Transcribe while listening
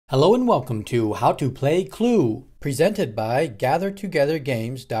Hello and welcome to How to Play Clue, presented by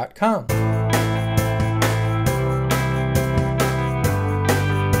GatherTogetherGames.com.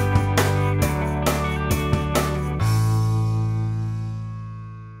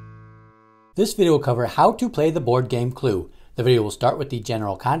 This video will cover how to play the board game Clue. The video will start with the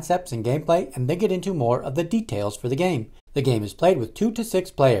general concepts and gameplay and then get into more of the details for the game. The game is played with 2 to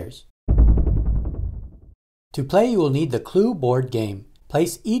 6 players. To play, you will need the Clue board game.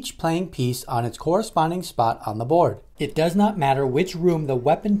 Place each playing piece on its corresponding spot on the board. It does not matter which room the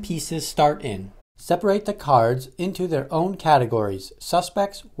weapon pieces start in. Separate the cards into their own categories: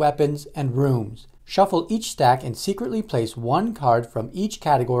 suspects, weapons, and rooms. Shuffle each stack and secretly place one card from each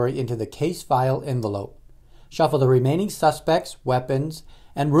category into the case file envelope. Shuffle the remaining suspects, weapons,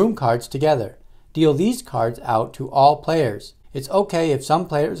 and room cards together. Deal these cards out to all players. It's okay if some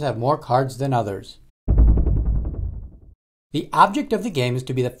players have more cards than others. The object of the game is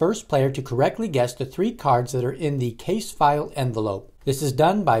to be the first player to correctly guess the 3 cards that are in the case file envelope. This is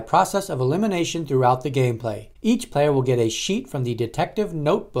done by process of elimination throughout the gameplay. Each player will get a sheet from the detective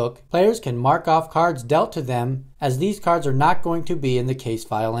notebook. Players can mark off cards dealt to them, as these cards are not going to be in the case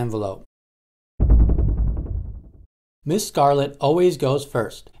file envelope. Miss Scarlet always goes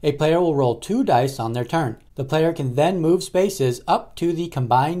first. A player will roll 2 dice on their turn. The player can then move spaces up to the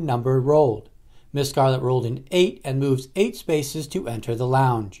combined number rolled. Miss Scarlet rolled an 8 and moves 8 spaces to enter the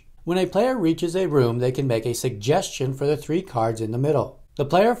lounge. When a player reaches a room, they can make a suggestion for the 3 cards in the middle. The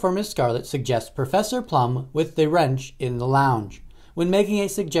player for Miss Scarlet suggests Professor Plum with the wrench in the lounge. When making a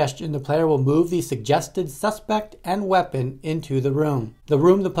suggestion, the player will move the suggested suspect and weapon into the room. The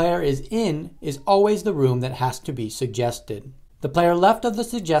room the player is in is always the room that has to be suggested. The player left of the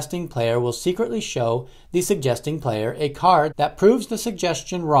suggesting player will secretly show the suggesting player a card that proves the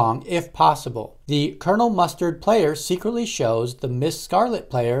suggestion wrong if possible. The Colonel Mustard player secretly shows the Miss Scarlet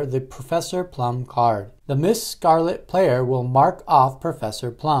player the Professor Plum card. The Miss Scarlet player will mark off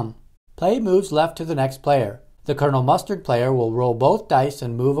Professor Plum. Play moves left to the next player. The Colonel Mustard player will roll both dice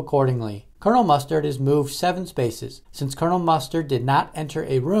and move accordingly. Colonel Mustard is moved 7 spaces. Since Colonel Mustard did not enter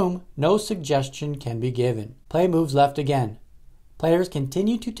a room, no suggestion can be given. Play moves left again. Players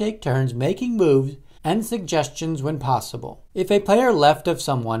continue to take turns making moves and suggestions when possible. If a player left of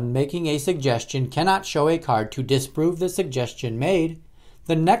someone making a suggestion cannot show a card to disprove the suggestion made,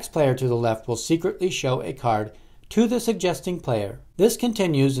 the next player to the left will secretly show a card to the suggesting player. This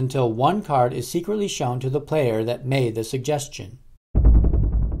continues until one card is secretly shown to the player that made the suggestion.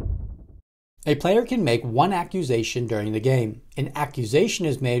 A player can make one accusation during the game. An accusation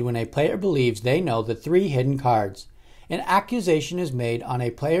is made when a player believes they know the 3 hidden cards. An accusation is made on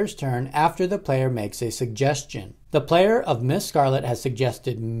a player's turn after the player makes a suggestion. The player of Miss Scarlet has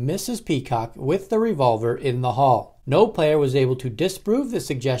suggested Mrs. Peacock with the revolver in the hall. No player was able to disprove the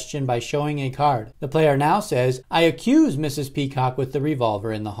suggestion by showing a card. The player now says, "I accuse Mrs. Peacock with the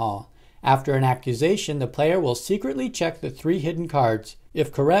revolver in the hall." After an accusation, the player will secretly check the 3 hidden cards.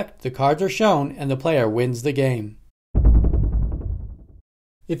 If correct, the cards are shown and the player wins the game.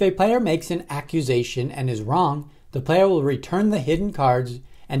 If a player makes an accusation and is wrong, the player will return the hidden cards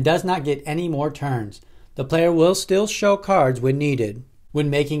and does not get any more turns. The player will still show cards when needed. When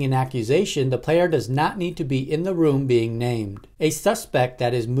making an accusation, the player does not need to be in the room being named. A suspect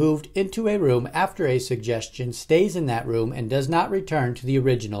that is moved into a room after a suggestion stays in that room and does not return to the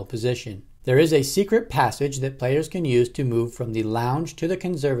original position. There is a secret passage that players can use to move from the lounge to the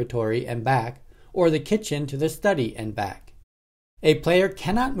conservatory and back, or the kitchen to the study and back. A player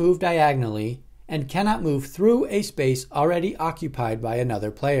cannot move diagonally and cannot move through a space already occupied by another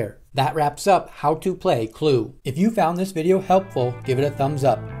player. That wraps up How to Play Clue. If you found this video helpful, give it a thumbs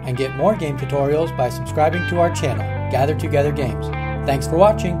up and get more game tutorials by subscribing to our channel, Gather Together Games. Thanks for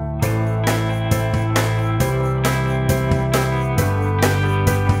watching.